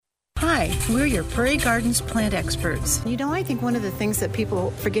Hi, we're your Prairie Gardens plant experts. You know, I think one of the things that people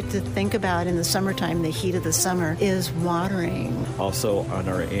forget to think about in the summertime, the heat of the summer, is watering. Also, on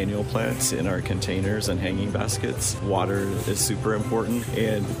our annual plants, in our containers and hanging baskets, water is super important,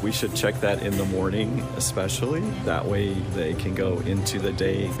 and we should check that in the morning especially. That way they can go into the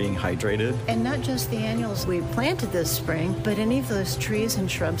day being hydrated. And not just the annuals we planted this spring, but any of those trees and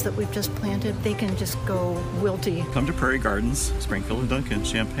shrubs that we've just planted, they can just go wilty. Come to Prairie Gardens, Springfield and Duncan,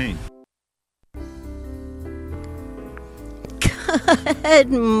 Champaign. Good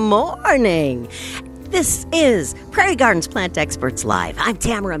morning. This is Prairie Gardens Plant Experts Live. I'm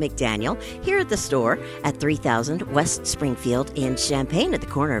Tamera McDaniel here at the store at 3000 West Springfield in Champaign at the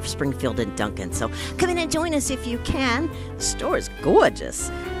corner of Springfield and Duncan. So come in and join us if you can. The store is gorgeous.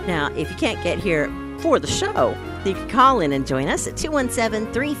 Now, if you can't get here for the show, you can call in and join us at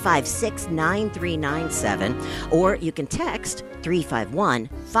 217-356-9397, or you can text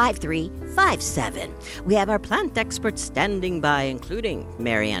 351-5357. We have our plant experts standing by, including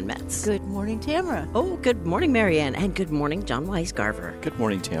Marianne Metz. Good morning, Tamara. Oh, good morning, Marianne, and good morning, John Weisgarver. Good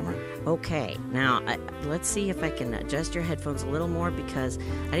morning, Tamara. Okay, now let's see if I can adjust your headphones a little more because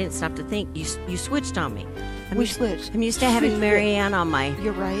I didn't stop to think. You switched on me. We switched. I'm used to having Marianne on my...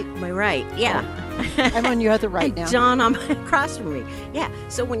 You're right. My right, yeah. Oh. I'm on your other right now. John on across from me. Yeah,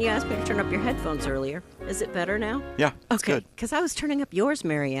 so when you asked me to turn up your headphones earlier, is it better now? Yeah, it's okay, good. Because I was turning up yours,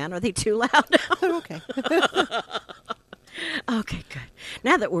 Marianne. Are they too loud now? Oh, okay. Okay, good.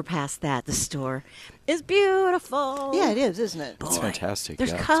 Now that we're past that, the store is beautiful. Yeah, it is, isn't it? It's fantastic.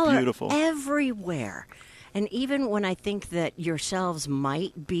 There's yeah, color it's beautiful. everywhere. And even when I think that your shelves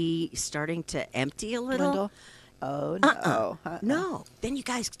might be starting to empty a little. Wendell? Oh, no. No. Then you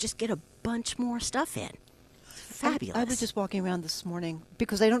guys just get a bunch more stuff in. Fabulous. I was just walking around this morning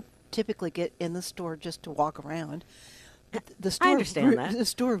because I don't typically get in the store just to walk around. The store, I understand that. The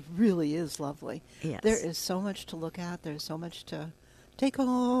store really is lovely. Yes. There is so much to look at. There's so much to take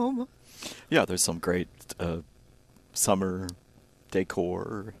home. Yeah, there's some great summer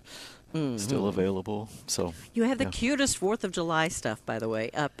decor still available. So you have the cutest 4th of July stuff, by the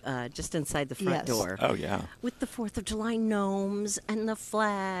way, up just inside the front door. Oh, yeah. With the 4th of July gnomes and the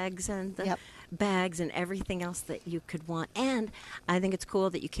flags and the bags and everything else that you could want. And I think it's cool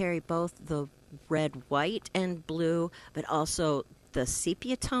that you carry both the red, white, and blue, but also the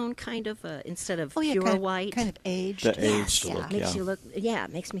sepia tone kind of instead of pure white. Kind of aged. The aged look, Makes you look, it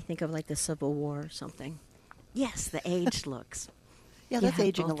makes me think of like the Civil War or something. Yes, the aged looks. Yeah, You that's have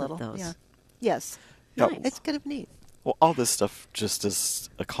aging a both of little. those. Yeah. Yes. Yeah. Nice. It's kind of neat. Well, all this stuff just is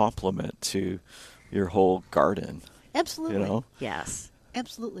a compliment to your whole garden. Absolutely. You know? Yes.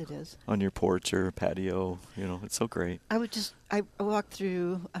 Absolutely it is. On your porch or patio, it's so great. I walked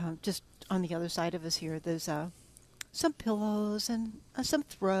through, just on the other side of us here, there's some pillows and some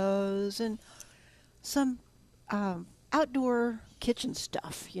throws and some outdoor kitchen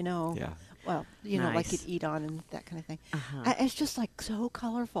stuff, Yeah. Well, Nice. like you'd eat on and that kind of thing. Uh-huh. It's just like so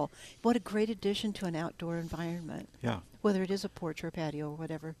colorful. What a great addition to an outdoor environment. Yeah. Whether it is a porch or a patio or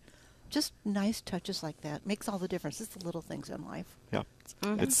whatever. Just nice touches like that. Makes all the difference. It's the little things in life. Yeah.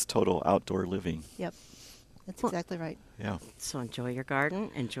 Mm-hmm. It's total outdoor living. Yep. That's exactly right. Yeah. So enjoy your garden,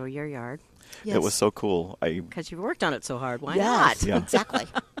 enjoy your yard, Yes. It was so cool. because you've worked on it so hard. Why Yes, not? Yeah. exactly.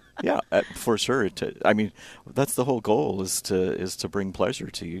 Yeah, for sure. That's the whole goal is to bring pleasure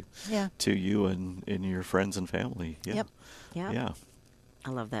to you, Yeah. to you and your friends and family. Yeah. Yep. Yeah. Yeah. I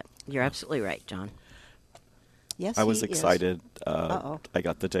love that. You're absolutely right, John. Yes, I was he is. excited. Uh-oh. I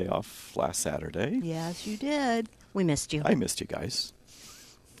got the day off last Saturday. Yes, you did. We missed you. I missed you guys.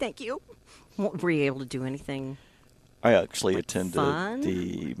 Thank you. Were you able to do anything? I actually Like attended fun?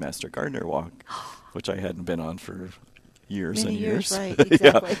 the Master Gardener Walk, which I hadn't been on for years Many and years. right,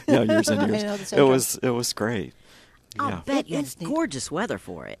 exactly. yeah, years and I years. know the same It was great. I'll Yeah. bet you had It's neat. gorgeous weather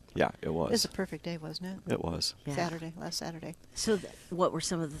for it. Yeah, it It was was. a perfect day, wasn't it? It was. Yeah. Last Saturday. So what were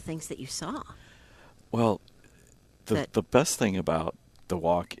some of the things that you saw? Well, That- the best thing about the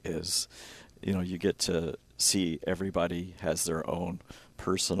walk is, you get to see everybody has their own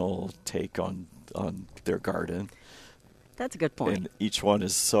personal take on their garden. That's a good point. And each one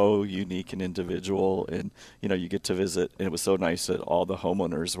is so unique and individual. And, you get to visit. And it was so nice that all the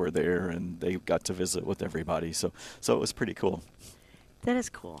homeowners were there and they got to visit with everybody. So it was pretty cool. That is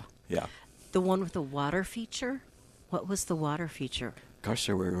cool. Yeah. The one with the water feature? What was the water feature? Gosh,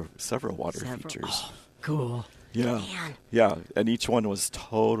 there were several water Several. features. Oh, cool. Yeah. Man. Yeah. And each one was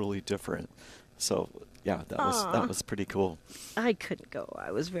totally different. So, yeah, that Aw. was pretty cool. I couldn't go.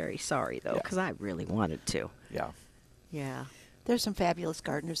 I was very sorry, though, Yeah. because I really wanted to. Yeah. Yeah. There's some fabulous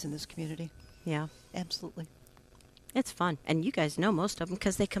gardeners in this community. Yeah. Absolutely. It's fun. And you guys know most of them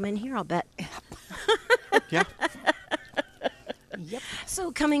because they come in here, I'll bet. Yeah. Yep.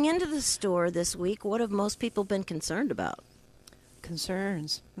 So coming into the store this week, what have most people been concerned about?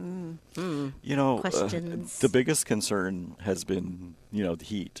 Concerns. You know, Questions? the biggest concern has been, the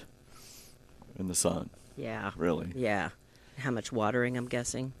heat and the sun. Yeah. Really. Yeah. How much watering, I'm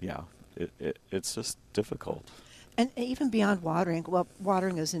guessing? Yeah. It's just difficult. And even beyond watering, well,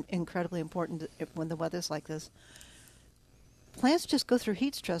 watering is incredibly important when the weather's like this. Plants just go through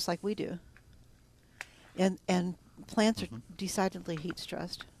heat stress like we do. And plants are decidedly heat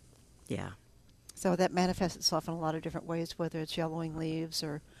stressed. Yeah. So that manifests itself in a lot of different ways, whether it's yellowing leaves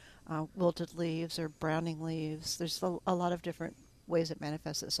or wilted leaves or browning leaves. There's a lot of different ways it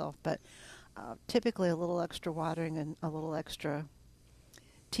manifests itself. But typically a little extra watering and a little extra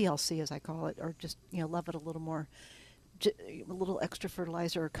TLC, as I call it, or just, love it a little more, a little extra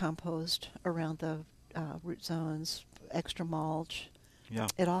fertilizer or compost around the root zones, extra mulch. Yeah.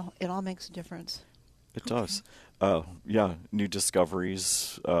 It all makes a difference. It does. Yeah, new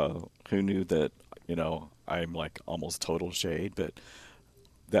discoveries. Who knew that, I'm like almost total shade, but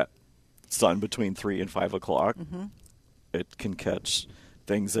that sun between 3 and 5 o'clock, it can catch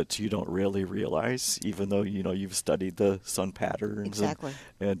things that you don't really realize, even though, you've studied the sun patterns. Exactly.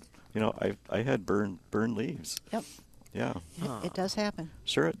 And I had burned leaves. Yep. Yeah. It does happen.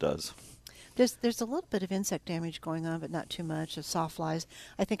 Sure it does. There's a little bit of insect damage going on, but not too much. Of sawflies.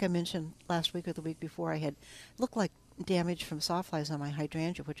 I think I mentioned last week or the week before I had looked like damage from sawflies on my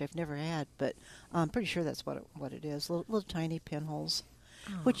hydrangea, which I've never had, but I'm pretty sure that's what it is. Little tiny pinholes,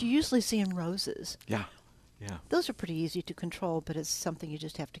 which you usually see in roses. Yeah. Yeah. Those are pretty easy to control, but it's something you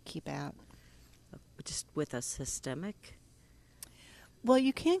just have to keep at. Just with a systemic? Well,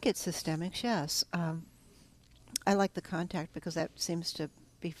 you can get systemics, yes. I like the contact because that seems to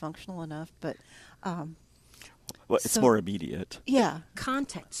be functional enough, but Well, it's more immediate. Yeah.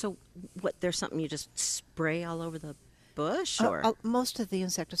 Contact. So what, there's something you just spray all over the bush? Or Most of the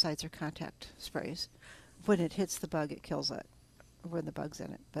insecticides are contact sprays. When it hits the bug, it kills it, when the bug's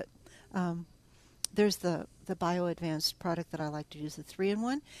in it. But there's the bio-advanced product that I like to use, the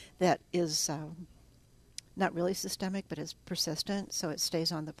 3-in-1, that is not really systemic, but it's persistent, so it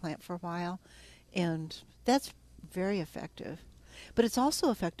stays on the plant for a while. And that's very effective. But it's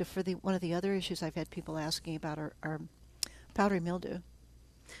also effective for one of the other issues I've had people asking about are powdery mildew.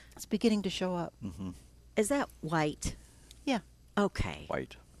 It's beginning to show up. Mm-hmm. is that white? Yeah. Okay.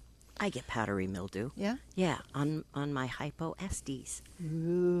 White. I get powdery mildew. Yeah? Yeah, on my hypoestes.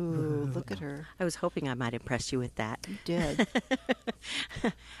 Ooh, look at her. I was hoping I might impress you with that. You did.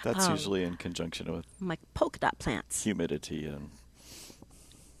 That's usually in conjunction with My polka dot plants. humidity and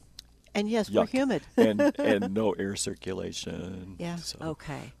And yes, we're yuck. humid. and no air circulation. Yeah.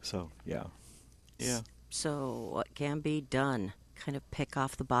 Okay. So yeah. Yeah. So what can be done? Kind of pick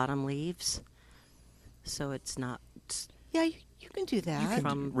off the bottom leaves, so it's not. Yeah, you can do that. You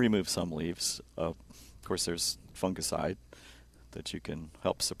From- can remove some leaves. Of course, there's fungicide that you can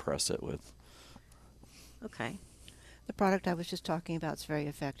help suppress it with. Okay. The product I was just talking about is very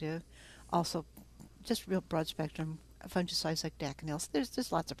effective. Also, just real broad spectrum fungicides like daconils.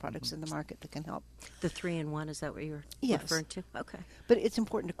 There's lots of products in the market that can help. The 3-in-1, is that what you're Yes. referring to? Okay. But it's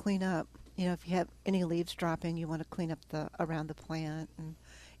important to clean up. If you have any leaves dropping, you want to clean up around the plant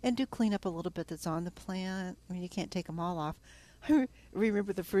and do clean up a little bit that's on the plant. I mean, you can't take them all off. I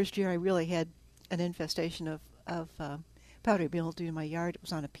remember the first year I really had an infestation of powdery mildew in my yard. It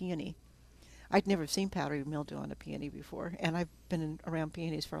was on a peony. I'd never seen powdery mildew on a peony before, and I've been around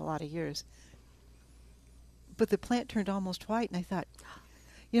peonies for a lot of years. But the plant turned almost white, and I thought,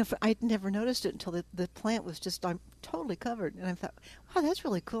 I'd never noticed it until the plant was just totally covered. And I thought, wow, that's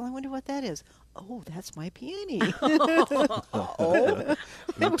really cool. I wonder what that is. Oh, that's my peony. Oh.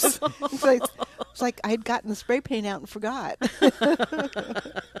 Oops. It's like I'd gotten the spray paint out and forgot.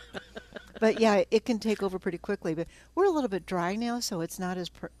 But yeah, it can take over pretty quickly. But we're a little bit dry now, so it's not as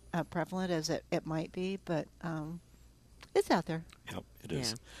prevalent as it might be. But it's out there. Yep, it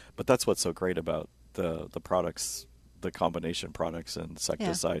is. Yeah. But that's what's so great about the products, the combination products,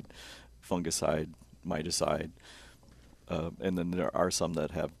 insecticide, fungicide, miticide, and then there are some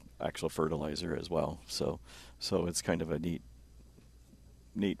that have actual fertilizer as well. So it's kind of a neat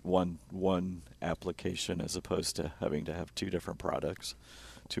one application as opposed to having to have two different products,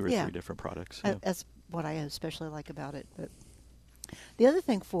 two or three different products. Yeah. That's what I especially like about it. But the other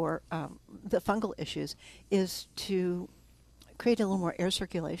thing for the fungal issues is to create a little more air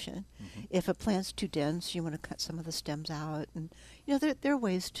circulation. Mm-hmm. If a plant's too dense, you want to cut some of the stems out. And, there are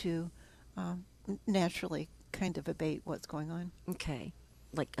ways to naturally kind of abate what's going on. Okay.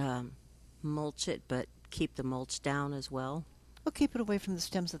 Like mulch it, but keep the mulch down as well. We'll keep it away from the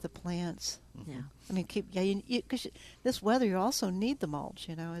stems of the plants. Yeah. I mean, because this weather, you also need the mulch.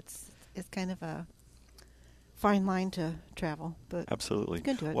 It's kind of a fine line to travel, but Absolutely. you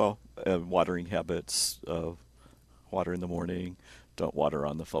can do it. Well, watering habits, water in the morning, don't water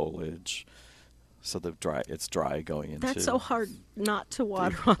on the foliage. So it's dry going into. That's so hard not to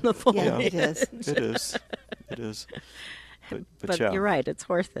water on the foliage. Yeah, it is. It is. But yeah. you're right, it's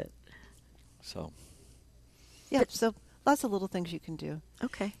worth it. So Yeah, so lots of little things you can do.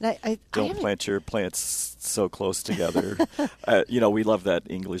 Okay. And I don't haven't- plant your plants so close together. We love that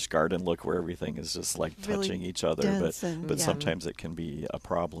English garden look where everything is just like Really touching each other. dense and- But yeah. sometimes it can be a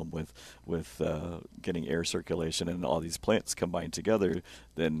problem with getting air circulation and all these plants combined together.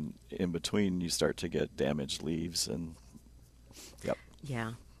 Then in between you start to get damaged leaves and yep.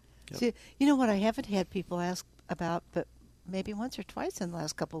 Yeah. Yep. See, you know what I haven't had people ask about, but maybe once or twice in the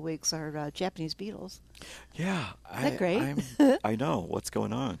last couple of weeks are Japanese beetles. Yeah, Isn't that great? I know what's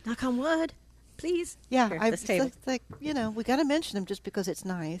going on. Knock on wood, please. Yeah, Here, this table. it's like we got to mention them just because it's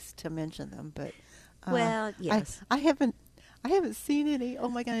nice to mention them. But Well, yes. I haven't seen any. Oh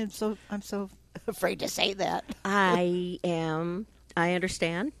my God, I'm so afraid to say that. I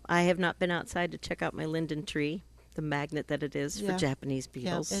understand. I have not been outside to check out my linden tree, the magnet that it is for Yeah. Japanese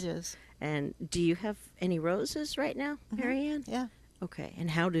beetles. Yeah, it is. And do you have any roses right now, Marianne? Yeah, Okay. And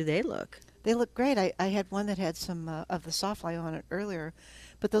how do they look? they look great. I had one that had some of the sawfly on it earlier,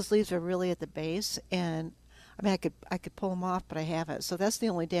 but those leaves are really at the base, and I mean I could pull them off, but I haven't. So that's the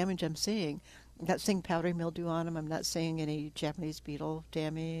only damage I'm seeing. I'm not seeing powdery mildew on them. I'm not seeing any Japanese beetle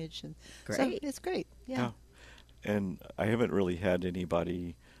damage, and so Great. it's great. Yeah. And I haven't really had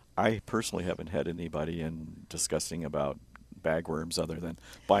anybody. I personally haven't had anybody in discussing about bagworms other than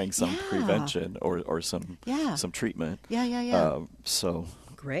buying some Yeah. prevention or some Yeah. some treatment. Yeah. So,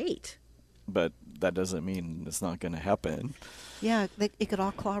 Great. but that doesn't mean it's not going to happen. Yeah, it could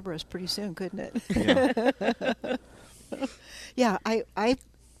all clobber us pretty soon, couldn't it? Yeah. Yeah, I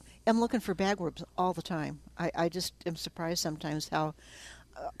am looking for bagworms all the time. I just am surprised sometimes how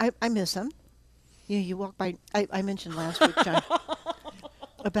I miss them. You walk by. I mentioned last week, John,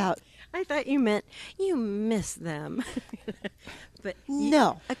 about I thought you meant you miss them. But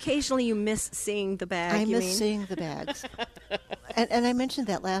No. occasionally you miss seeing the bag. I you miss mean? seeing the bags. and I mentioned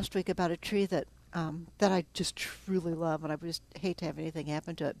that last week about a tree that I just truly love, and I just hate to have anything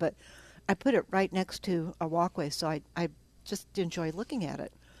happen to it. But I put it right next to a walkway, so I just enjoy looking at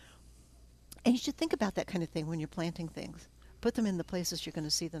it. And you should think about that kind of thing when you're planting things. Put them in the places you're going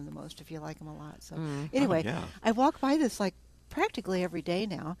to see them the most if you like them a lot. So anyway, Oh, yeah. I walk by this like practically every day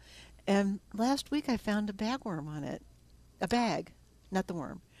now, and last week I found a bagworm on it. A bag, not the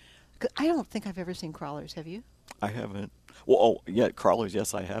worm. I don't think I've ever seen crawlers. Have you? I haven't. Well, yeah, crawlers.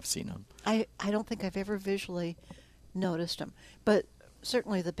 Yes, I have seen them. I don't think I've ever visually noticed them, but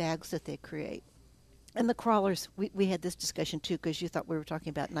certainly the bags that they create. And the crawlers, we had this discussion too because you thought we were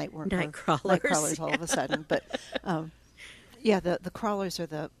talking about night crawlers all of a sudden. But yeah, the crawlers are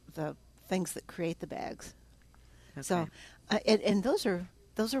the things that create the bags. Okay. So, and those are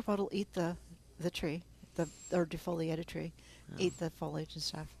what'll eat the tree, or defoliate a tree, eat the foliage and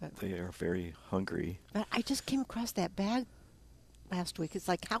stuff. But They are very hungry. I just came across that bag last week. It's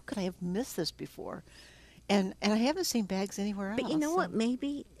like, how could I have missed this before? And I haven't seen bags anywhere else. But you know so- what?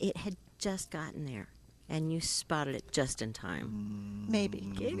 Maybe it had just gotten there, and you spotted it just in time. Maybe.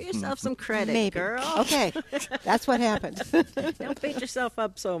 Give yourself some credit, Maybe. girl. Okay, that's what happened. Don't beat yourself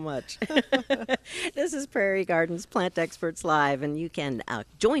up so much. This is Prairie Gardens Plant Experts Live, and you can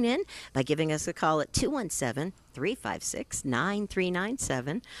join in by giving us a call at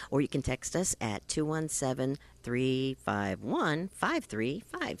 217-356-9397, or you can text us at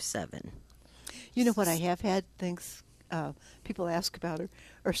 217-351-5357. You know what I have had things people ask about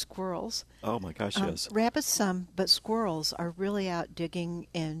are squirrels. Oh my gosh, yes. Rabbits some, but squirrels are really out digging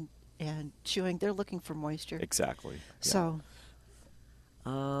and chewing. They're looking for moisture. Exactly. Yeah. So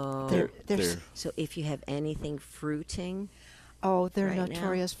Oh, they're so if you have anything fruiting, they're right now.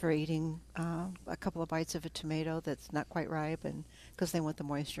 notorious for eating a couple of bites of a tomato that's not quite ripe, and because they want the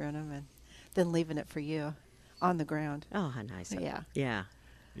moisture in them, and then leaving it for you on the ground. oh, how nice. Yeah. Yeah.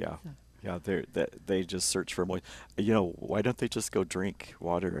 Yeah. Yeah, they just search for moisture. Why don't they just go drink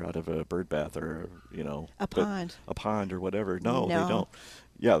water out of a bird bath or, A pond. A pond or whatever? No, No. they don't.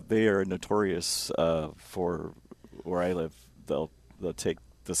 Yeah, they are notorious for where I live. They'll take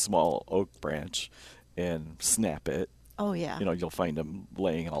the small oak branch and snap it. Oh, yeah. You'll find them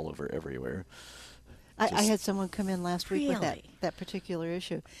laying all over everywhere. I had someone come in last week with Really? that particular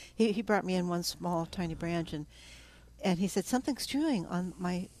issue. He brought me in one small, tiny branch, and he said, something's chewing on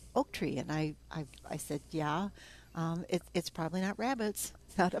my oak tree, and I said, yeah, it's probably not rabbits,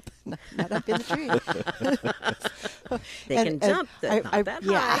 not up in the tree. They can jump, not that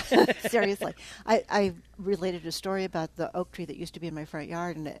high. Seriously. I related a story about the oak tree that used to be in my front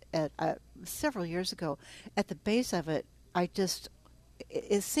yard, and several years ago, at the base of it,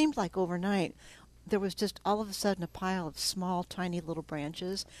 it seemed like overnight, there was just all of a sudden a pile of small, tiny little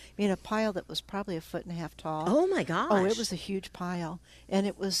branches. I mean, a pile that was probably 1.5 feet tall. Oh, my gosh. Oh, it was a huge pile. And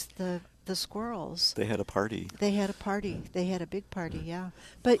it was the squirrels. They had a party. They had a party. They had a big party, yeah.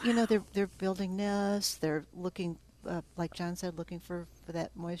 But, you know, they're building nests. They're looking, like John said, looking for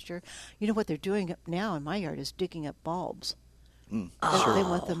that moisture. You know what they're doing now in my yard is digging up bulbs. They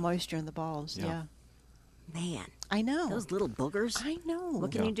want the moisture in the bulbs, yeah. Man. I know. Those little boogers. I know.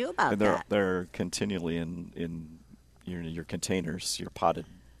 What can you do about and that? They're continually in your containers, your potted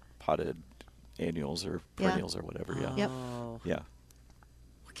annuals or perennials or whatever. Yeah. Yep. Yeah.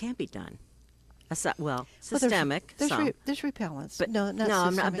 What can be done? Systemic. There's repellents. But no, not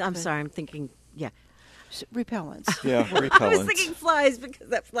I'm systemic, sorry. I'm thinking, repellents. Yeah, repellents. I was thinking flies because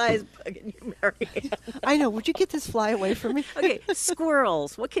that fly is bugging you, Mary. I know. Would you get this fly away from me? Okay,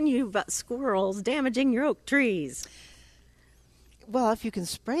 squirrels. What can you do about squirrels damaging your oak trees? Well, if you can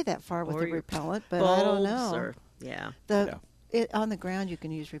spray that far with Or a your repellent, but I don't bulbs know. or- yeah. On the ground, you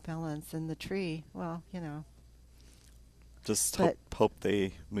can use repellents. In the tree, well, you know. Just But- hope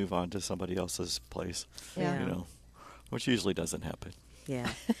they move on to somebody else's place. Yeah. You know, which usually doesn't happen.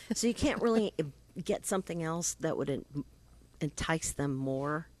 Yeah. So you can't really get something else that would entice them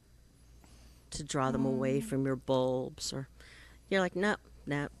more to draw them away from your bulbs, or you're like, no.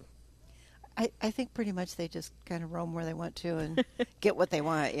 I think pretty much they just kind of roam where they want to and get what they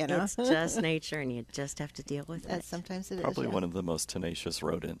want, you know. It's just nature, and you just have to deal with it. Sometimes it is. Probably one of the most tenacious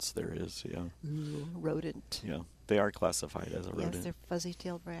rodents there is. Yeah. Ooh, rodent. Yeah. They are classified as a rodent. Yes, they're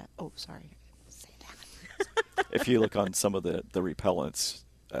fuzzy-tailed rat. Oh, sorry. Say that. If you look on some of the repellents,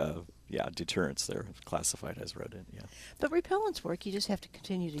 deterrents, they're classified as rodent. Yeah. But repellents work. You just have to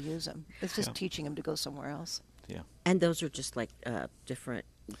continue to use them. It's just Yeah. teaching them to go somewhere else. Yeah. And those are just like different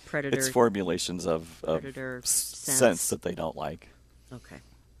predator. It's formulations of predator scents that they don't like. Okay.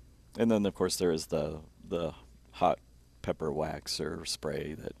 And then, of course, there is the hot pepper wax or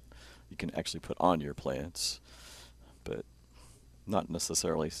spray that you can actually put on your plants, but not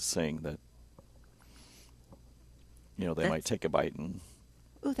necessarily saying that, you know, they might take a bite and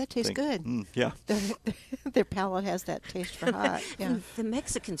Ooh, that tastes think, good. yeah. Their palate has that taste for hot. Yeah. The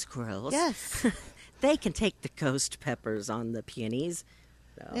Mexican squirrels. Yes. They can take the ghost peppers on the peonies.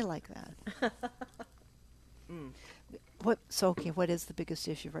 So. They like that. What is the biggest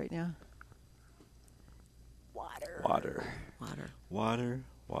issue right now? Water.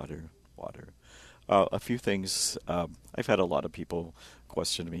 A few things. I've had a lot of people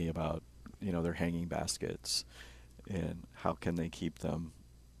question me about, you know, their hanging baskets and how can they keep them,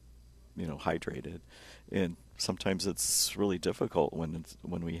 you know, hydrated. And sometimes it's really difficult when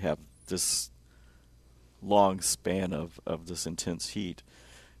we have this long span of this intense heat.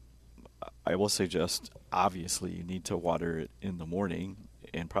 I will suggest, obviously, you need to water it in the morning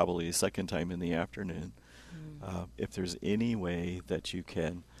and probably a second time in the afternoon. If there's any way that you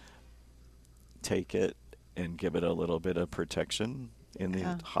can take it and give it a little bit of protection in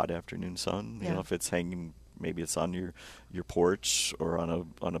the hot afternoon sun, you know, if it's hanging, maybe it's on your porch or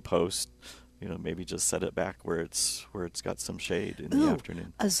on a post, you know, maybe just set it back where it's got some shade in the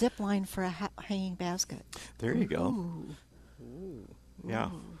afternoon. A zip line for a hanging basket. There you go. Ooh.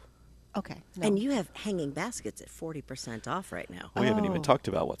 Yeah. Okay. No. And you have hanging baskets at 40% off right now. We haven't even talked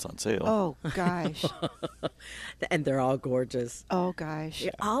about what's on sale. Oh, gosh. And they're all gorgeous. Oh, gosh.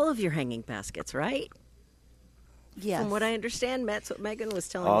 All of your hanging baskets, right? Yes. From what I understand, that's what Megan was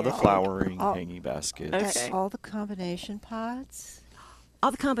telling All me. the flowering hanging baskets. Okay. All the combination pots.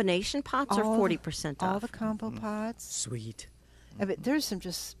 All the combination pots are 40% off. All the combo pots. Sweet. I mean, there's some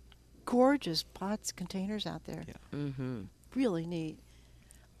just gorgeous pots, containers out there. Yeah. Mm-hmm. Really neat.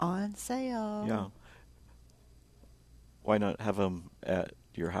 On sale. Yeah. Why not have them at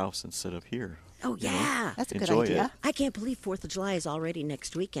your house instead of here? Oh, yeah. That's a good Enjoy idea. it. I can't believe 4th of July is already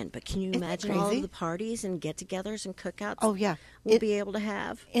next weekend, but can you Isn't that imagine all crazy? of the parties and get-togethers and cookouts Oh, yeah. we'll be able to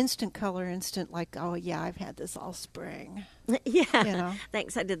have? Instant color, instant, like, oh, yeah, I've had this all spring. Yeah. You know?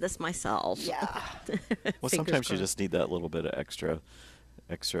 Thanks, I did this myself. Yeah. Well, sometimes you just need that little bit of extra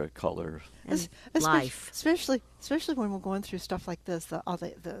color. And Es- life. Especially when we're going through stuff like this, all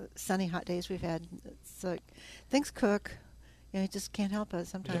the sunny, hot days we've had. It's like, things cook. You know, you just can't help it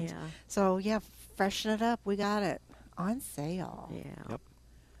sometimes. Yeah. So, yeah, freshen it up. We got it on sale. Yeah. Yep.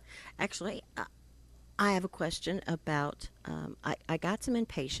 Actually, I have a question about, I got some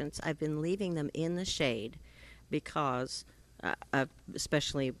impatiens. I've been leaving them in the shade because,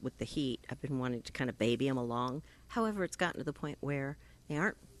 especially with the heat, I've been wanting to kind of baby them along. However, it's gotten to the point where they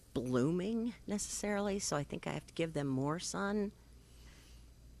aren't blooming necessarily, so I think I have to give them more sun.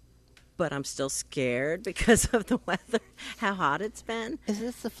 But I'm still scared because of the weather, how hot it's been. Is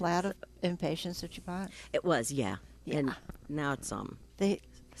this the flat of impatiens that you bought? It was, yeah. Yeah. And now it's They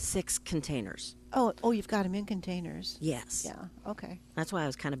 6 containers. oh, you've got them in containers. Yes. Yeah. Okay. That's why I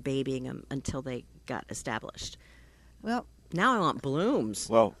was kind of babying them until they got established. Well, Now I want blooms.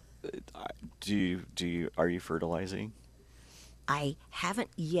 Well, are you fertilizing? I haven't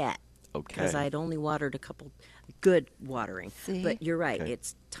yet because Okay. I'd only watered a couple good watering. See? But you're right. Okay.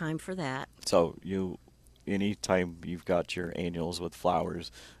 It's time for that. So anytime you've got your annuals with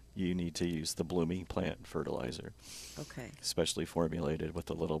flowers, you need to use the blooming plant fertilizer, Okay. especially formulated with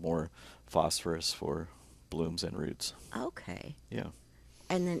a little more phosphorus for blooms and roots. Okay. Yeah.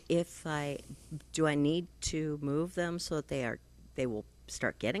 And then do I need to move them so that they will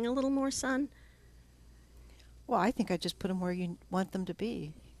start getting a little more sun? well, I think I just put them where you want them to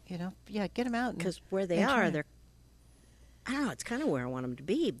be. Yeah, get them out. Because where they and try are, 'em. I don't know, it's kind of where I want them to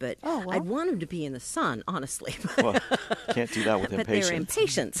be, but Oh, well. I'd want them to be in the sun, honestly. Well, can't do that with But they're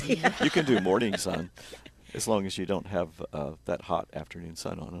impatiens. impatience. Yeah. You can do morning sun, as long as you don't have that hot afternoon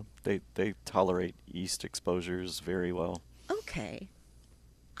sun on them. They tolerate east exposures very well. Okay.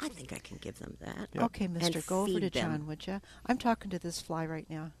 I think I can give them that. Yeah. Okay, mister, And go over to feed them. John, would you? I'm talking to this fly right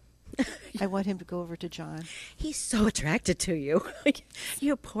now. I want him to go over to John. He's so attracted to you.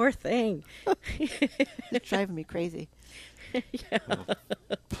 You poor thing. It's driving me crazy.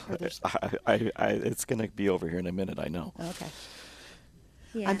 Or there's- It's going to be over here in a minute, I know. okay.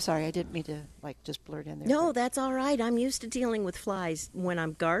 Yeah. I'm sorry, I didn't mean to just blurt in there. No, but- that's all right. I'm used to dealing with flies when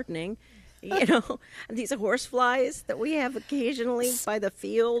I'm gardening. These horse flies that we have occasionally by the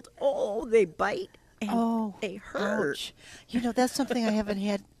field. Oh, they bite and they hurt. Ouch. That's something I haven't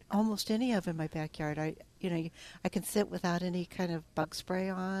had almost any of in my backyard. I can sit without any kind of bug spray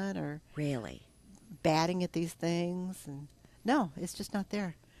on or Really? batting at these things, and no, it's just not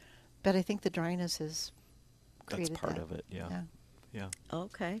there. But I think the dryness has That's created part that. of it, yeah. Yeah.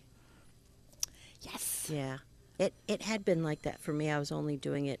 Okay. Yes. Yeah. It had been like that for me. I was only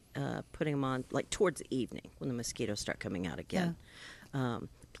doing it, putting them on like towards the evening when the mosquitoes start coming out again.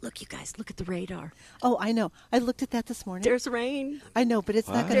 Look, you guys, look at the radar. Oh, I know. I looked at that this morning. There's rain. I know, but it's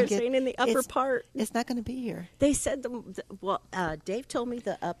not going to There's get. rain in the upper part. It's not going to be here. They said Dave told me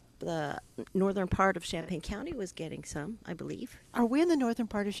the northern part of Champaign County was getting some, I believe. Are we in the northern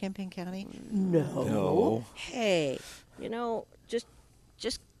part of Champaign County? No. No. Hey,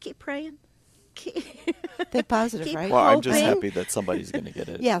 just keep praying. They're positive, Keep right? Well, I'm just hoping. happy that somebody's going to get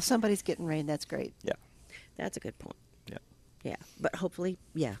it. Yeah, somebody's getting rain. That's great. Yeah. That's a good point. Yeah. Yeah, but hopefully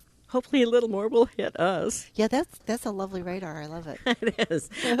a little more will hit us. Yeah, that's a lovely radar. I love it. It is.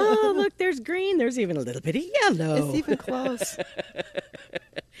 Oh, look, there's green. There's even a little bit of yellow. It's even close.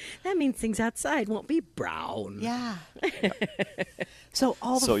 That means things outside won't be brown. Yeah. So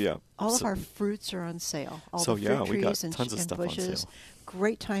all of So- our fruits are on sale. All So, the yeah, fruit we got trees and, tons of and stuff on bushes. sale.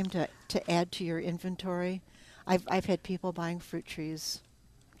 Great time to add to your inventory. I've had people buying fruit trees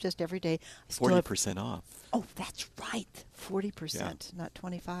just every day. I still have- 40% off. Oh, that's right. 40%, not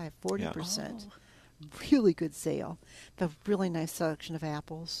 25. 40%. Oh. Really good sale. The really nice selection of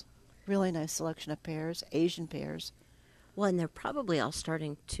apples. Really nice selection of pears, Asian pears. Well, and they're probably all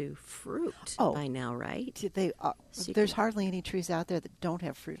starting to fruit Oh. by now, right? They So you there's can- hardly any trees out there that don't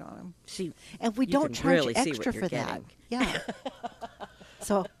have fruit on them. See, And we you don't can charge really see extra what you're for that. getting. Yeah.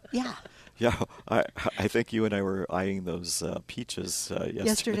 So, yeah. Yeah, I think you and I were eyeing those peaches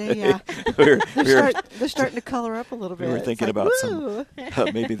Yesterday, yeah. we were, They're starting to color up a little bit. we were It's thinking like, about woo!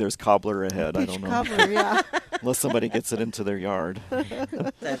 some, maybe there's cobbler ahead, I Peach don't know. cobbler, yeah. Unless somebody gets it into their yard.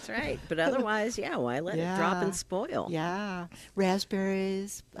 that's right. But otherwise, why let it drop Yeah. and spoil? Yeah.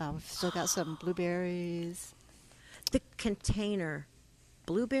 Raspberries. We've still got some blueberries. The container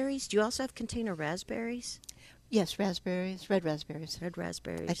blueberries. Do you also have container raspberries? Yes, raspberries, red raspberries. Red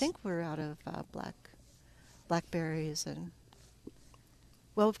raspberries. I think we're out of blackberries and.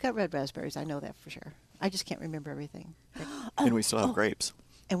 Well, we've got red raspberries. I know that for sure. I just can't remember everything. And we still have grapes.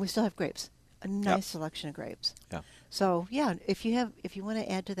 And we still have grapes. A nice selection of grapes. Yeah. So yeah, if you want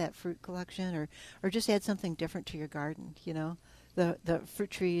to add to that fruit collection, or just add something different to your garden, the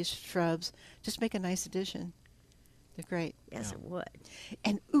fruit trees, shrubs, just make a nice addition. They're great. Yes, Yeah. it would.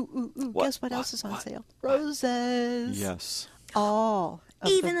 And What? guess what else What? is on What? sale? Roses. Yes. All of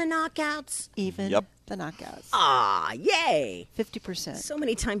Even the knockouts. even Yep. the knockouts. Ah, yay! 50%. So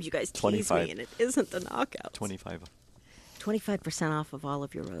many times you guys tease 25. me, and it isn't the knockouts. 25 25% off of all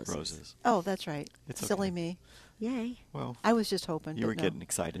of your roses. roses. Oh, that's right. It's Silly okay. me. Yay. Well, I was just hoping. you but were no. getting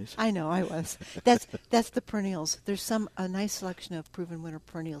excited. I know, I was. That's the perennials. There's a nice selection of proven winter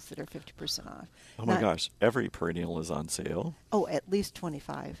perennials that are 50% off. Oh my Not- gosh, every perennial is on sale. Oh, at least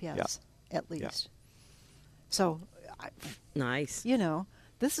 25, yes. At least. So, Nice.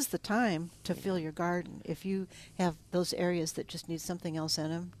 this is the time to fill your garden. If you have those areas that just need something else in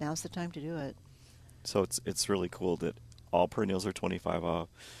them, now's the time to do it. So it's really cool that all perennials are 25 off.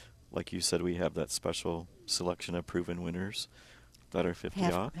 Like you said, we have that special selection of proven winners that are 50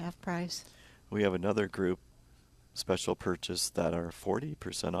 off. Half price. We have another group special purchase that are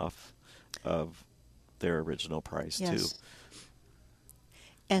 40% off of their original price Yes. too.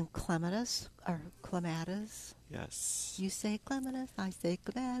 And clematis, or clematis. Yes. You say clematis, I say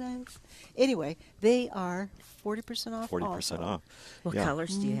clematis. Anyway, they are 40% off. 40% also. off. What Yeah.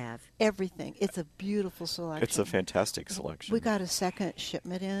 colors do you have? Everything. It's a beautiful selection. It's a fantastic selection. We got a second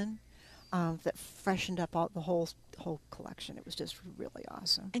shipment in that freshened up all the whole collection. It was just really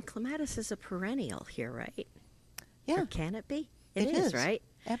awesome. And clematis is a perennial here, right? Yeah, Or can it be? it is, right?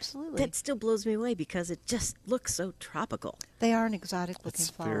 Absolutely. That still blows me away because it just looks so tropical. They are an exotic looking It's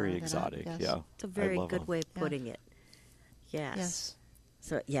flower. very they're not- exotic. yes. Yeah. It's a I very love good them. way of Yeah. putting it. Yes. Yes.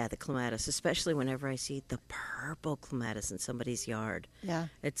 So, yeah, the clematis, especially whenever I see the purple clematis in somebody's yard. Yeah.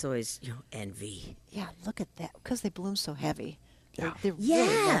 It's always, envy. Yeah, look at that. Because they bloom so heavy. Yeah. They're really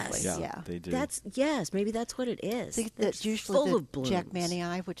Yes. lovely. Yeah, they do. Yes, maybe that's what it is. I think They're that's usually full the of blooms. Jack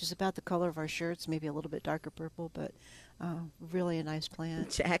Manii, which is about the color of our shirts, maybe a little bit darker purple, but really a nice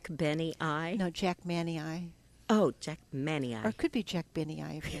plant. Jack Benny Eye. No, Jack Manii. Oh, Jack Manii Or Eye. it could be Jack Benny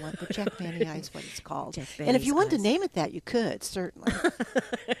Eye if you want, but Jack Benny Eye is what it's called. Jack And if Benny's you wanted to eyes. name it that, you could, certainly.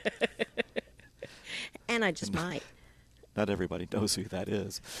 And I just might. Not everybody knows who that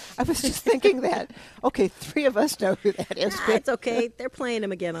is. I was just thinking that. Okay, 3 of us know who that is. It's okay. They're playing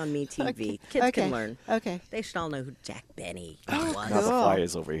him again on MeTV. Kids Okay. can learn. Okay. They should all know who Jack Benny Now was. the fly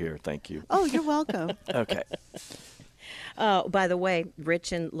is over here. Thank you. Oh, you're welcome. Okay. Oh, by the way,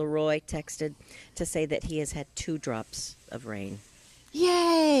 Rich and Leroy texted to say that he has had 2 drops of rain.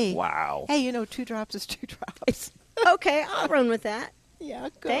 Yay! Wow. Hey, 2 drops is 2 drops. Okay, I'll run with that. Yeah,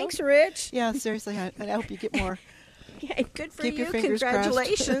 go. Thanks, Rich. Yeah, seriously, I hope you get more. Yeah, good for Keep your you. fingers crossed.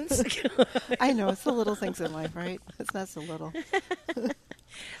 Congratulations. I know, it's the little things in life, right? It's not so little. But-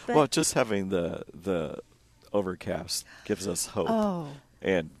 Well, just having the overcast gives us hope Oh,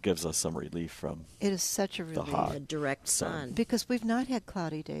 and gives us some relief from. it is such a relief. hot The direct sun. sun. Because we've not had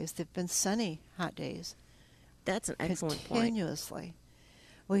cloudy days. They've been sunny, hot days. That's an excellent point. Continuously.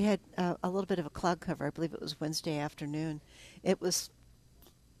 We had a little bit of a cloud cover. I believe it was Wednesday afternoon. It was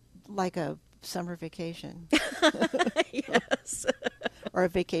like a summer vacation. Yes. Or a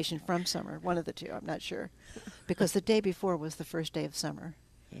vacation from summer. One of the two. I'm not sure. Because the day before was the first day of summer.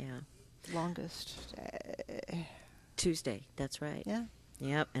 Yeah. Longest day. Tuesday. That's right. Yeah.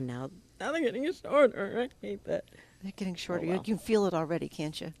 Yep. And now they're getting shorter. I hate that. They're getting shorter. Oh, well. You can feel it already,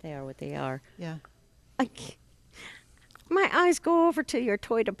 can't you? They are what they are. Yeah. My eyes go over to your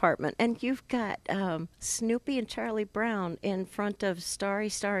toy department, and you've got Snoopy and Charlie Brown in front of Starry,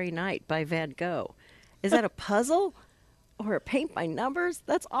 Starry Night by Van Gogh. Is that a puzzle or a paint by numbers?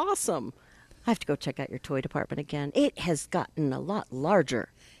 That's awesome. I have to go check out your toy department again. It has gotten a lot larger.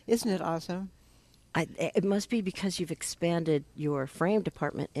 Isn't it awesome? It must be because you've expanded your frame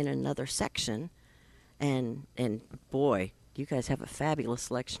department in another section, and boy, you guys have a fabulous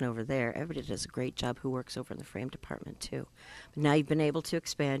selection over there. Everybody does a great job who works over in the frame department too. But now you've been able to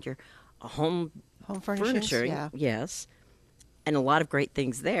expand your home Furnishings, furniture, yeah. yes, and a lot of great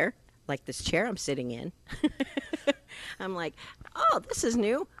things there, like this chair I'm sitting in. I'm like, oh, this is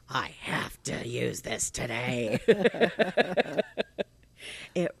new. I have to use this today.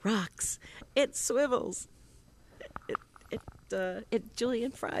 It rocks. It swivels. It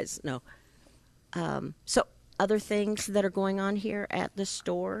Julian fries. No. So other things that are going on here at the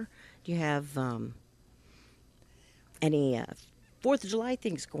store. Do you have any 4th of July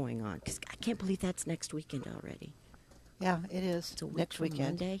things going on? Because I can't believe that's next weekend already. Yeah, it is. It's a week Next from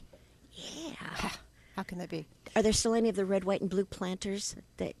weekend. Monday. Yeah. How can that be? Are there still any of the red, white, and blue planters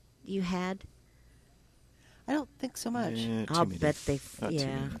that you had? I don't think so much. Eh, too I'll many. bet they. Not too Yeah,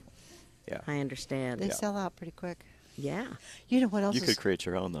 many. Yeah. I understand. They Yeah. sell out pretty quick. Yeah, You know what else You is? could create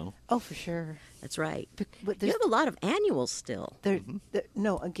your own though. Oh, for sure. that's right. But You there's, have a lot of annuals still.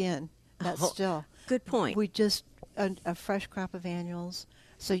 no, again, not Oh, still. Good point. We just a fresh crop of annuals.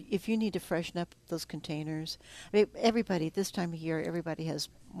 So if you need to freshen up those containers, I mean, everybody this time of year, everybody has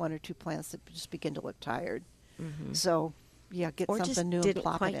one or two plants that just begin to look tired. So yeah, get Or something just new and didn't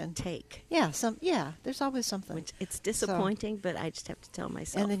plop quite it in. take. Yeah, there's always something. Which it's disappointing, but I just have to tell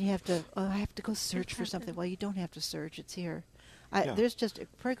myself. And then you have to, I have to go search for something. Well, you don't have to search; it's here. Yeah. There's just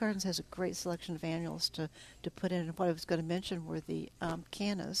Prairie Gardens has a great selection of annuals to put in. And what I was going to mention were the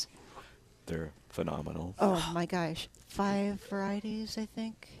cannas. They're phenomenal. Oh my gosh, 5 varieties, I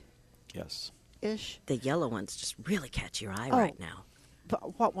think, Yes. ish. The yellow ones just really catch your eye Oh. right now.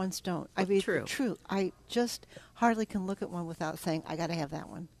 But what ones don't? I mean, True. I just hardly can look at one without saying, I got to have that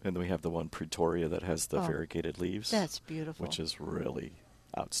one. And then we have the one Prairie that has the Oh, variegated leaves. That's beautiful. Which is really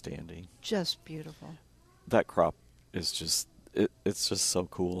outstanding. Just beautiful. That crop is just it's just so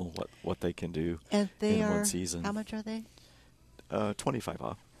cool what they can do And they in are, one season. how much are they? 25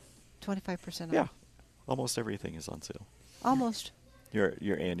 off. 25% off. Yeah. Almost everything is on sale. Almost. Your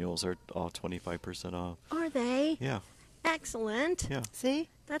annuals are all 25% off. Are they? Yeah. Excellent. Yeah. See?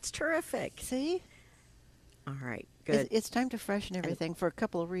 That's terrific. See? All right. Good. It's time to freshen everything for a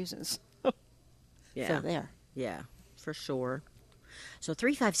couple of reasons. yeah. So there. Yeah, for sure. So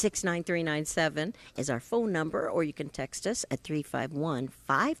 356-9397 is our phone number, or you can text us at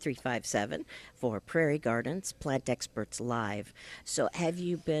 351-5357 for Prairie Gardens Plant Experts Live. So have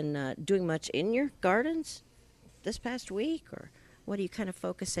you been doing much in your gardens this past week, or what are you kind of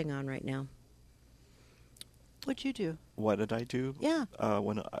focusing on right now? What'd you do? What did I do? Yeah.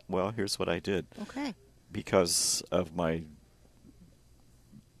 Well, here's what I did. Okay. Because of my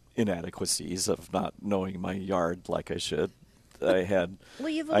inadequacies of not knowing my yard like I should, I had. Well,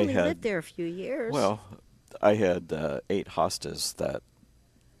 you've only lived there a few years. Well, I had 8 hostas that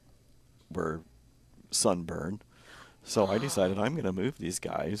were sunburned, so I decided I'm going to move these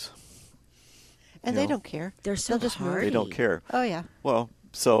guys. And You they know, don't care. They're so They'll just move. hardy. They don't care. Oh, yeah. Well,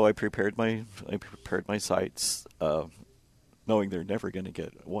 so I prepared my sites, knowing they're never going to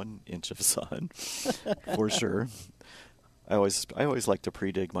get 1 inch of sun, for sure. I always like to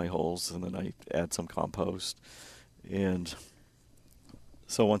pre-dig my holes, and then I add some compost, and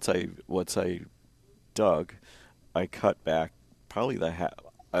so once I dug, I cut back probably 30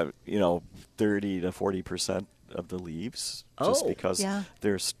 to 40% of the leaves, just Oh. because Yeah.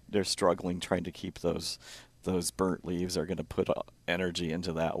 they're struggling trying to keep those burnt leaves are going to put energy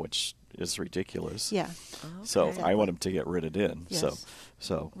into that, which is ridiculous. Yeah. So Okay. I want them to get rid of it in. Yes.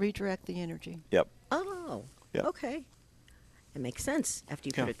 So Redirect the energy. yep. Oh, Yeah. okay. It makes sense after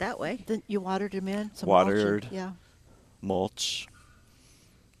you Yeah. put it that way. Then you watered them in? Some Watered. mulching? Yeah. Mulch.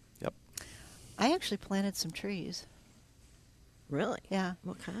 Yep. I actually planted some trees. Really? Yeah.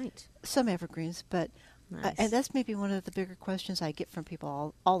 What kind? Some evergreens, but Nice. and that's maybe one of the bigger questions I get from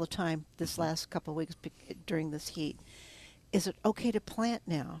people all the time this last couple of weeks during this heat. Is it okay to plant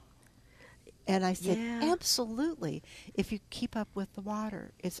now? And I said, Yeah. absolutely. If you keep up with the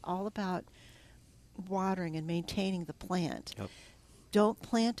water, it's all about watering and maintaining the plant. Yep. Don't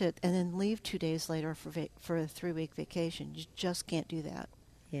plant it and then leave 2 days later for a 3-week vacation. You just can't do that.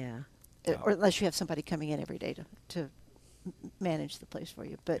 Yeah. Or unless you have somebody coming in every day to manage the place for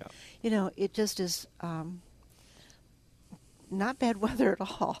you. But, Yeah. It just is not bad weather at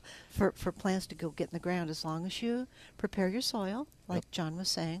all for plants to go get in the ground, as long as you prepare your soil, like Yep. John was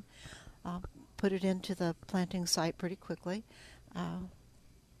saying. Put it into the planting site pretty quickly.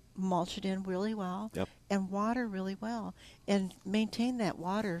 Mulch it in really well. Yep. And water really well. And maintain that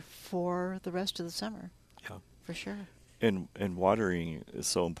water for the rest of the summer, Yeah. for sure. And watering is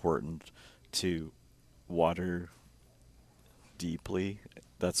so important, to water deeply.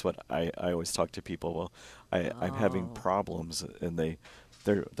 That's what I always talk to people. Well, I'm having problems, and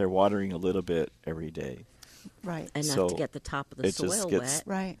they're watering a little bit every day. Right. Enough So to get the top of the it just soil gets wet.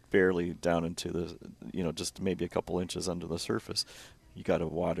 Right. barely down into the, just maybe a couple inches under the surface. You got to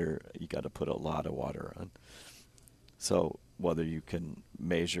water. You got to put a lot of water on. So whether you can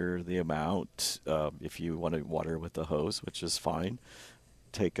measure the amount, if you want to water with the hose, which is fine,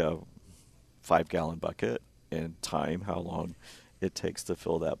 take a 5-gallon bucket and time how long it takes to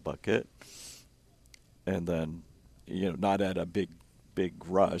fill that bucket, and then not at a big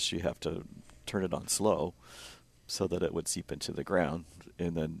rush. You have to turn it on slow so that it would seep into the ground,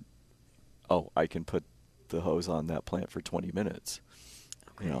 and then I can put the hose on that plant for 20 minutes.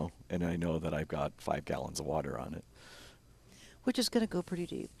 Okay. And I know that I've got 5 gallons of water on it. Which is going to go pretty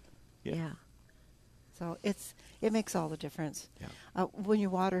deep. Yeah. So it makes all the difference. Yeah. When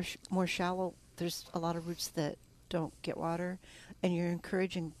you water more shallow, there's a lot of roots that don't get water, and you're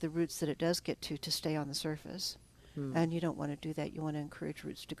encouraging the roots that it does get to stay on the surface. And you don't want to do that. You want to encourage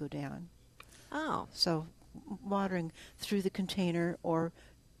roots to go down. Oh. So watering through the container or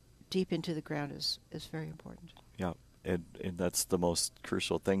deep into the ground is very important. Yeah, and that's the most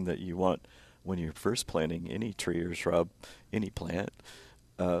crucial thing that you want when you're first planting any tree or shrub, any plant,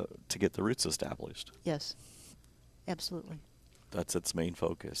 to get the roots established. Yes, absolutely. That's its main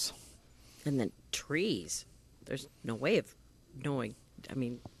focus. And then trees, there's no way of knowing. I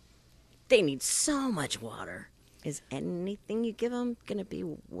mean, they need so much water. Is anything you give them going to be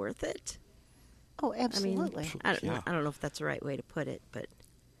worth it? Oh, absolutely. I don't know if that's the right way to put it, but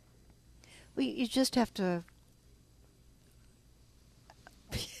Well, you just have to.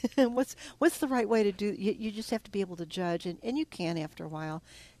 What's the right way to do? You just have to be able to judge, and you can after a while,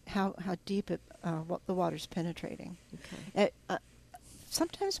 how deep what the water's penetrating. okay.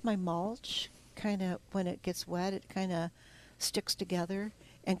 Sometimes my mulch kind of, when it gets wet, it kind of sticks together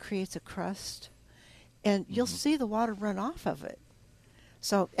and creates a crust, and you'll see the water run off of it.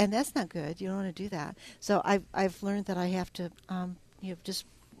 So, and that's not good. You don't want to do that. So I've learned that I have to just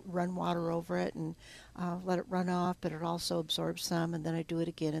run water over it and let it run off, but it also absorbs some, and then I do it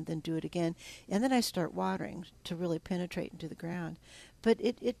again and then do it again. And then I start watering to really penetrate into the ground. But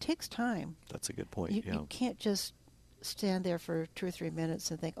it takes time. That's a good point. You can't just stand there for 2 or 3 minutes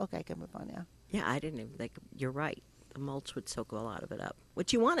and think, okay, I can move on now. Yeah, I didn't even think. You're right. The mulch would soak a lot of it up,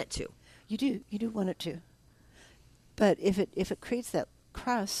 which you want it to. You do want it to. But if it creates that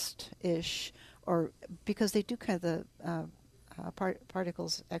crust-ish, or because they do kind of the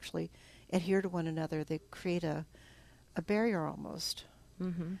particles actually adhere to one another, they create a barrier almost.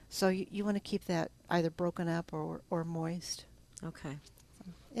 Mm-hmm. So you want to keep that either broken up or moist. Okay.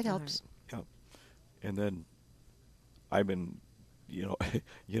 It helps. Yeah. And then I've been, you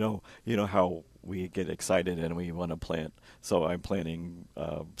know how we get excited and we want to plant. So I'm planting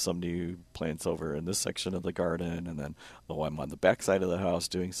some new plants over in this section of the garden, and then I'm on the back side of the house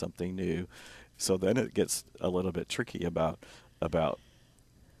doing something new. So then it gets a little bit tricky about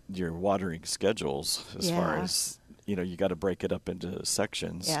your watering schedules as far as, you got to break it up into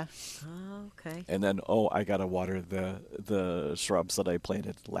sections. Yeah. Oh, okay. And then, I got to water the shrubs that I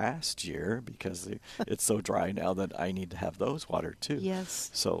planted last year because it's so dry now that I need to have those watered too. Yes.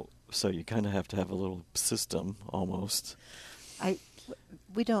 So you kind of have to have a little system almost.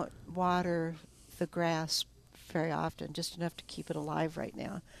 We don't water the grass very often, just enough to keep it alive right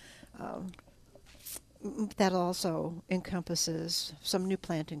now. That also encompasses some new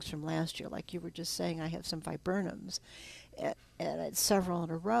plantings from last year. Like you were just saying, I have some viburnums, and it's several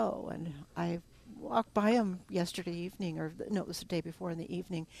in a row. And I walked by them yesterday evening, it was the day before in the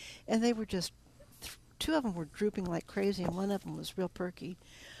evening, and they were just, 2 of them were drooping like crazy, and one of them was real perky.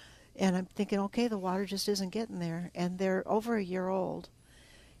 And I'm thinking, okay, the water just isn't getting there. And they're over a year old,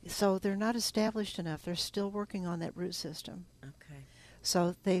 so they're not established enough. They're still working on that root system. Okay.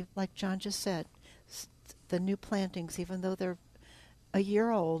 So they, like John just said, the new plantings, even though they're a year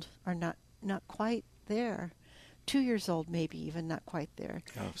old, are not quite there. 2 years old, maybe even not quite there.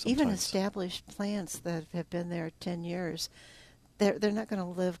 Even established plants that have been there 10 years, they're not going to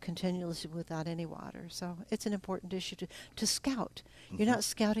live continuously without any water. So it's an important issue to scout. Mm-hmm. You're not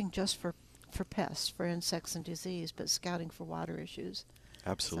scouting just for pests, for insects and disease, but scouting for water issues.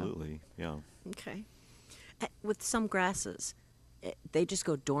 Absolutely, yeah. Okay. With some grasses, they just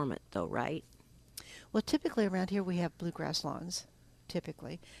go dormant, though, right? Well, typically around here we have bluegrass lawns,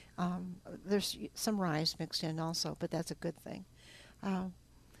 typically. There's some rice mixed in also, but that's a good thing.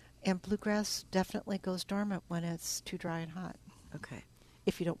 And bluegrass definitely goes dormant when it's too dry and hot. Okay.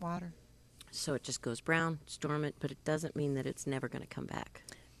 If you don't water. So it just goes brown, it's dormant, but it doesn't mean that it's never going to come back.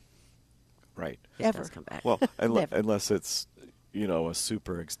 Right. It Ever. does come back. Well, unless it's, a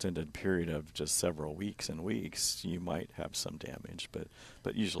super extended period of just several weeks and weeks, you might have some damage, but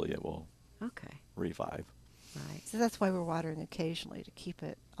usually it will revive. Right. So that's why we're watering occasionally, to keep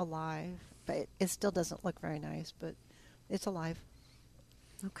it alive. But it still doesn't look very nice, but it's alive.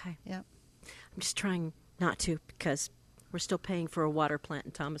 Okay. Yeah. I'm just trying not to, because we're still paying for a water plant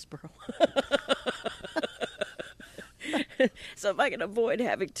in Thomasboro. So if I can avoid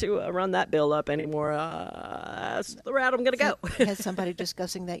having to run that bill up anymore, that's the route I'm going to go. I had somebody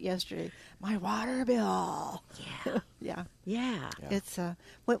discussing that yesterday. My water bill. Yeah. Yeah. Yeah. It's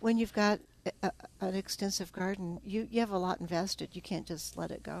when you've got an extensive garden, you have a lot invested. You can't just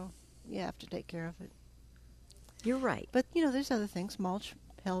let it go. You have to take care of it. You're right. But, there's other things. Mulch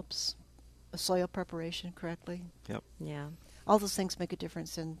helps, soil preparation correctly. Yep. Yeah. All those things make a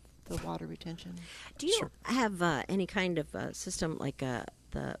difference in the water retention. Do you have any kind of system like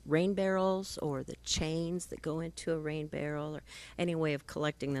the rain barrels or the chains that go into a rain barrel, or any way of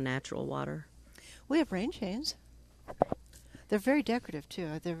collecting the natural water? We have rain chains. They're very decorative,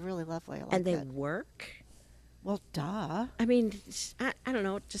 too. They're really lovely. I like and they that. work? Well, duh. I mean, I don't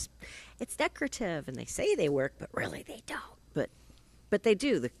know. It's decorative, and they say they work, but really they don't. But they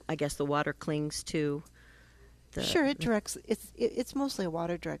do. I guess the water clings to the. Sure, it directs. It's mostly a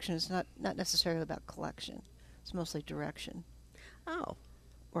water direction. It's not necessarily about collection. It's mostly direction. Oh.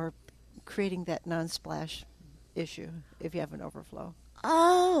 Or creating that non-splash issue if you have an overflow.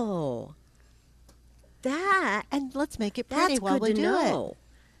 Oh. That. And let's make it pretty That's while good we to do know.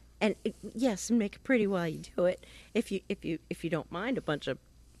 And yes, make it pretty while you do it. If you don't mind a bunch of,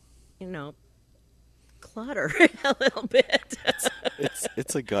 clutter a little bit.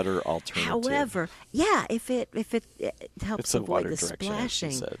 It's a gutter alternative. However, yeah, if it helps It's a avoid water the direction, as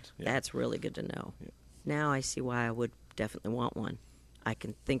she splashing, said. Yeah. that's really good to know. Yeah. Now I see why I would definitely want one. I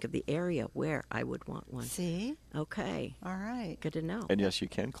can think of the area where I would want one. See? Okay. All right. Good to know. And yes, you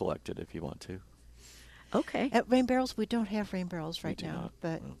can collect it if you want to. Okay. At rain barrels, we don't have rain barrels right do now, not.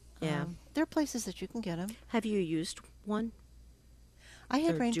 but No. Yeah. there are places that you can get them. Have you used one? I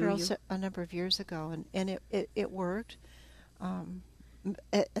had Or rain do barrels you? a number of years ago, and it worked.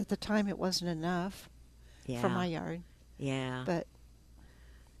 At the time, it wasn't enough Yeah. for my yard, Yeah. but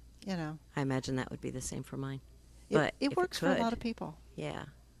I imagine that would be the same for mine. it, But if it works for a lot could, of people, Yeah.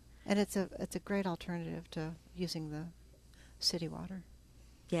 and it's a great alternative to using the city water.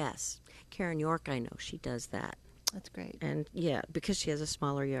 Yes. Karen York, I know, she does that. That's great. And yeah, because she has a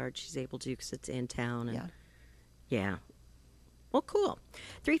smaller yard, she's able to because it's in town. And Yeah. Yeah. Well, cool.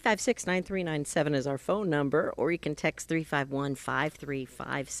 356-9397 is our phone number, or you can text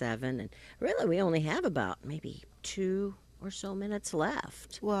 351-5357. And really, we only have about maybe 2 or so minutes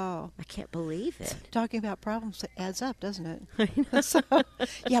left. Wow. I can't believe it. Talking about problems, it adds up, doesn't it? So,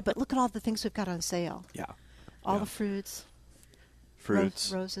 yeah, but look at all the things we've got on sale. Yeah. All Yeah. the fruits.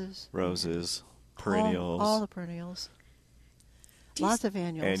 Fruits, Roses. perennials, All the perennials. Lots of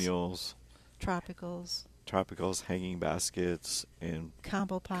annuals. Tropicals. tropicals, hanging baskets, and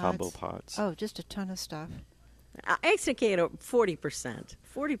Combo pots. combo pots. Oh, just a ton of stuff. I think 40%.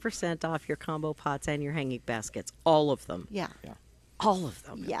 40% off your combo pots and your hanging baskets. All of them. Yeah. Yeah. All of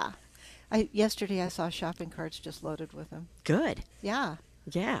them. Yeah. Yesterday I saw shopping carts just loaded with them. Good. Yeah.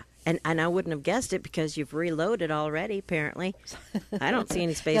 Yeah. And I wouldn't have guessed it because you've reloaded already, apparently. I don't see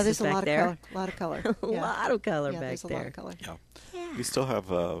any spaces Yeah, there's a back lot there. of color. A lot of color. A Yeah. lot of color Yeah, back there's a there. lot of color. Yeah. Yeah. We still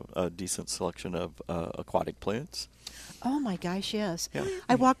have a decent selection of aquatic plants. Oh my gosh, yes. Yeah.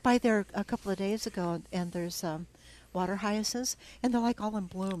 I walked by there a couple of days ago, and there's water hyacinths, and they're like all in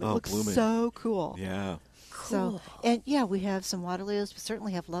bloom. It Oh, looks blooming. so cool. Yeah. So, and yeah, we have some water lilies. We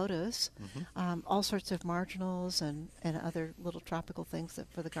certainly have lotus, all sorts of marginals and other little tropical things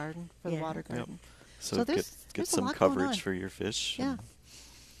for the garden, for the Yeah. water Yep. garden. So, there's get a some lot going on. coverage for your fish. Yeah. and-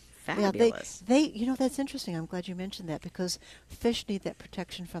 Fabulous. Yeah, they that's interesting. I'm glad you mentioned that because fish need that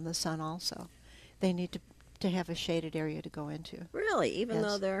protection from the sun also. They need to have a shaded area to go into. Really? Even Yes.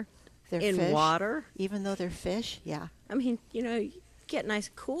 though they're They're in fish, water? even though they're fish, yeah. I mean, you get nice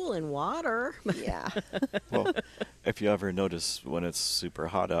and cool in water. Yeah. Well, if you ever notice when it's super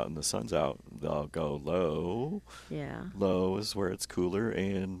hot out and the sun's out, they'll go low. Yeah. Low is where it's cooler,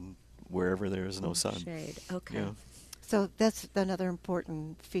 and wherever there is no sun. Shade. Okay. Yeah. So that's another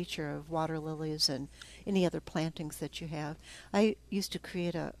important feature of water lilies and any other plantings that you have. I used to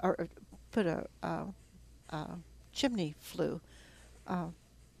create put a chimney flue.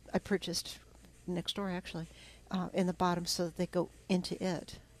 I purchased next door actually in the bottom so that they go into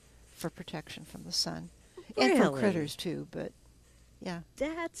it for protection from the sun and from Really? critters too. But yeah,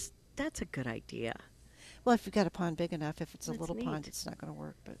 That's a good idea. well, if you've got a pond big enough, if it's a That's little pond, neat. it's not going to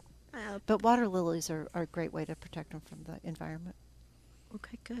work. Well, But water lilies are a great way to protect them from the environment.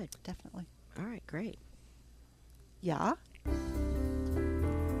 okay, good. Definitely. All right, great. Yeah.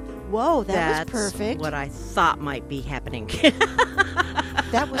 Whoa, That's was perfect. what I thought might be happening.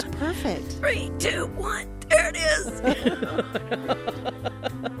 That was perfect. 3, 2, 1. There it is.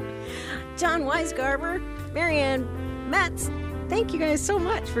 John Weisgarber, Marianne Metz, thank you guys so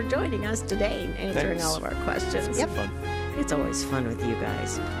much for joining us today and answering Thanks. all of our questions. It's been fun. It's always fun with you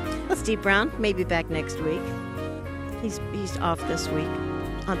guys. Steve Brown may be back next week. He's off this week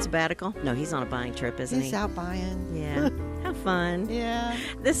on sabbatical. No, he's on a buying trip, isn't he? He's out buying. Yeah. Have fun. Yeah.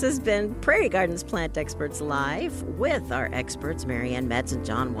 This has been Prairie Gardens Plant Experts Live with our experts, Marianne Metz and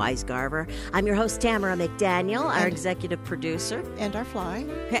John Weisgarber. I'm your host, Tamera McDaniel, our And- executive producer, And our fly,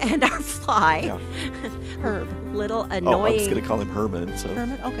 and our fly. Yeah. Herb. Little Oh, I annoying. was going to call him Herman. So.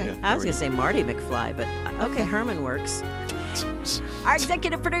 Herman? Okay. Yeah, I was there going to say Marty McFly, but okay, Herman works. Our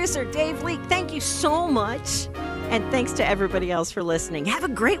executive producer, Dave Leake, thank you so much. And thanks to everybody else for listening. Have a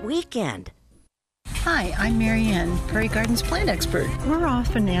great weekend. Hi, I'm Marianne, Prairie Gardens plant expert. We're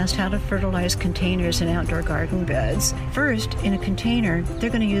often asked how to fertilize containers in outdoor garden beds. First, in a container, they're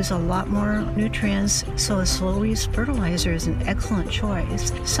going to use a lot more nutrients, so a slow-release fertilizer is an excellent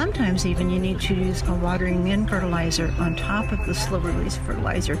choice. Sometimes even you need to use a watering-in fertilizer on top of the slow-release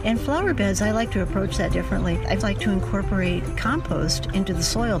fertilizer. In flower beds, I like to approach that differently. I like to incorporate compost into the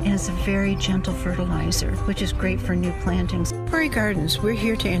soil, and it's a very gentle fertilizer, which is great for new plantings. Prairie Gardens, we're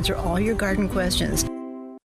here to answer all your garden questions.